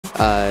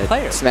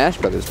Smash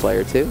Brothers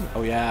player too.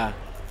 Oh yeah.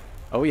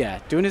 Oh yeah.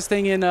 Doing his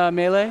thing in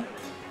Melee.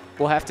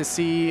 We'll have to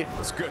see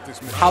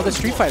how the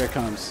Street Fighter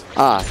comes.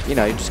 You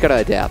know, you just gotta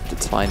adapt.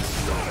 It's fine.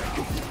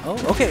 Oh,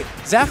 okay.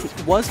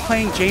 Zaf was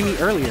playing Jamie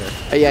earlier.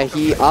 Yeah,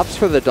 he opts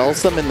for the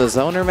Dulcim in the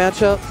Zoner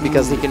matchup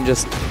because he can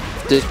just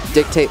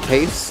dictate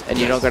pace, and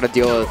you don't gotta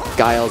deal with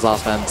Guile's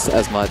offense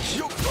as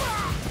much.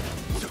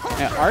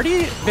 Yeah,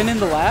 Arty been in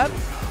the lab.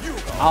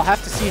 I'll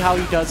have to see how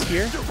he does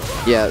here.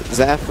 Yeah,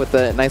 Zaf with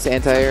the nice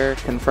anti-air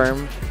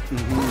confirm.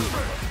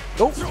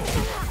 Oh,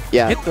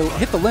 yeah.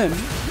 Hit the limb.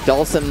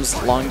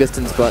 Dulcim's long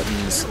distance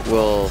buttons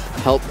will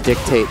help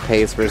dictate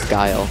pace versus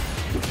Guile.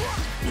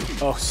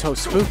 Oh, so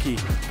spooky.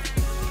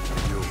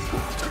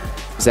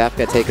 Zaf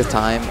gotta take his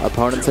time.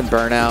 Opponents in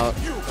burnout.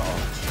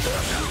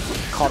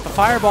 Caught the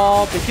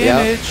fireball. Big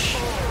damage.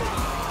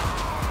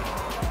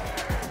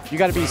 You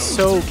gotta be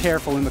so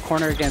careful in the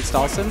corner against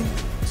Dulcim.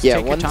 Yeah,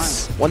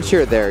 once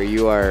you're there,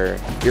 you're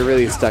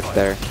really stuck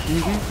there.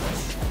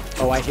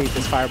 Oh, I hate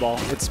this fireball.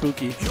 It's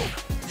spooky.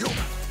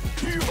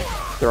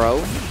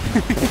 Throw.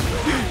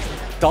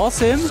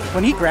 Dulcim,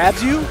 when he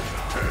grabs you,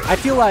 I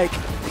feel like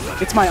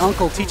it's my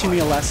uncle teaching me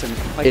a lesson.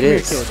 Like, it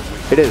is.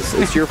 It is.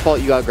 It's your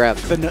fault you got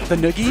grabbed. The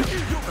noogie.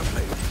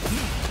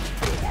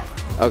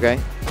 Okay.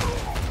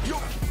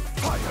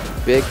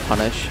 Big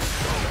punish.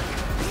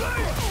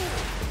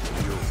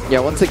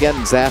 Yeah, once again,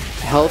 Zaf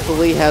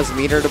healthily has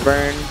meter to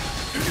burn.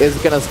 Is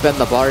going to spend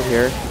the bar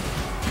here.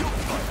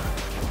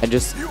 And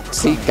just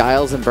see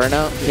Guile's in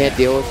burnout. Can't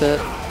deal with it.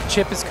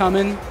 Chip is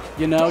coming.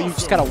 You know, you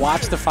just got to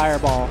watch the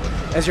fireball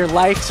as your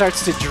life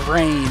starts to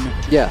drain.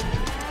 Yeah.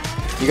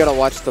 You got to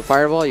watch the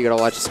fireball. You got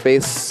to watch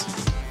space.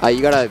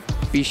 You got to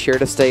be sure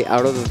to stay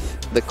out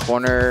of the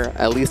corner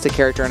at least a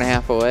character and a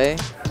half away,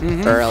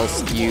 or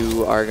else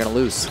you are going to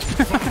lose.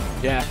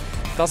 Yeah.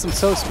 Dulcim's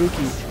so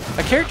spooky.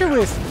 A character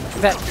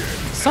that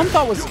some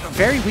thought was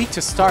very weak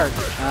to start.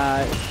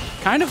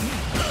 Kind of,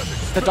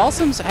 the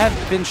Dulcims have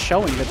been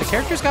showing that the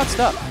character's got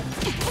stuff.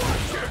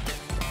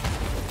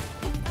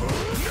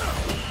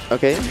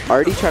 Okay,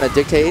 Arty trying to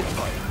dictate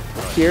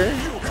here.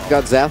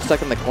 Got Zaf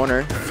stuck in the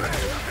corner.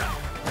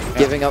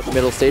 Giving up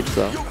middle stage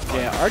though.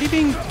 Yeah, Arty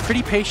being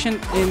pretty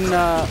patient in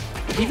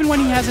even when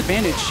he has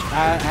advantage.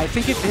 I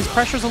think if his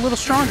pressure's a little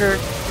stronger,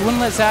 he wouldn't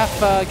let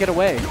Zaf get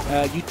away.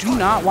 You do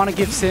not want to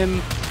give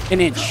Sim an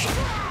inch.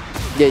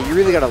 Yeah, you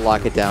really got to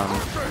lock it down.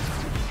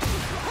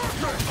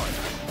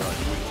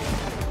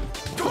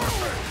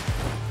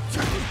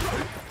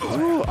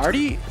 Ooh,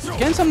 Arty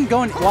getting something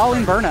going while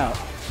in burnout.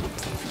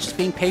 Just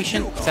being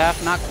patient.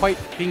 Zaf not quite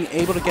being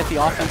able to get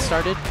the offense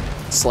started.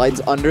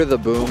 Slides under the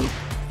boom.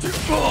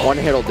 One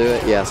hit will do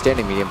it. Yeah,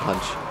 standing medium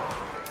punch.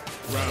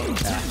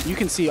 Yeah, you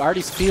can see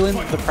Arty's feeling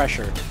the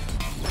pressure.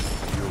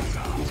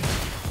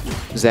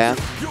 Zaf,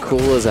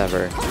 cool as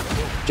ever.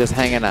 Just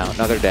hanging out,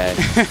 another day.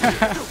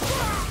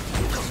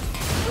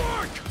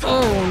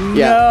 Oh,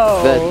 yeah,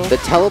 no. The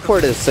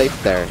teleport is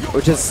safe there,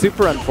 which is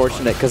super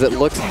unfortunate because it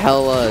looks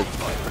hella,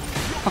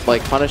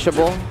 like,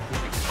 punishable.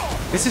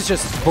 This is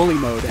just bully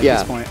mode at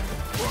this point.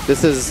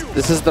 This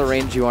is the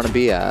range you want to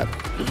be at.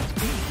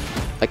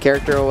 A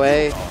character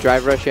away,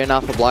 drive rush in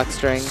off a block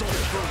string.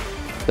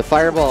 The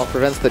fireball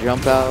prevents the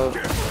jump out.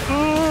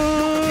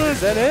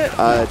 Is that it?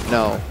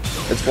 No.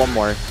 It's one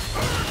more.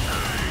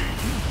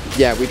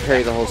 Yeah, we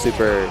parry the whole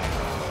super.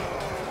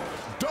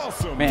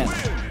 Man.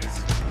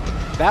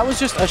 That was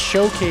just a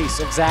showcase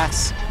of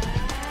Zaf's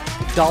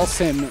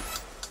Dulcim.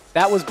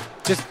 That was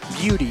just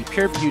beauty,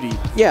 pure beauty.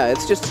 Yeah,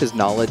 it's just his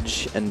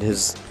knowledge and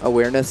his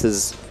awareness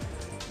is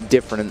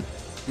different.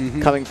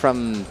 Coming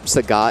from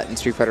Sagat in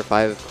Street Fighter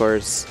V, of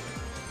course.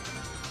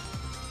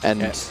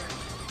 And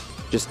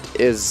just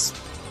is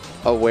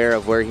aware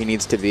of where he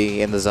needs to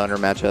be in the zoner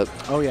matchup.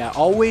 Oh yeah,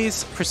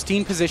 always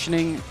pristine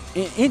positioning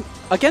in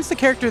against the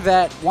character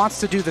that wants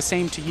to do the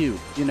same to you,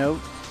 you know?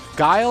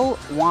 Guile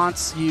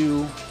wants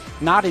you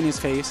not in his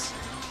face,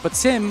 but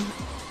Sim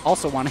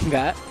also wanting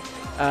that.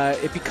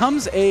 It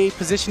becomes a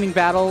positioning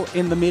battle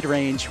in the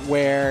mid-range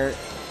where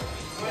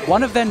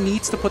one of them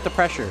needs to put the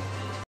pressure.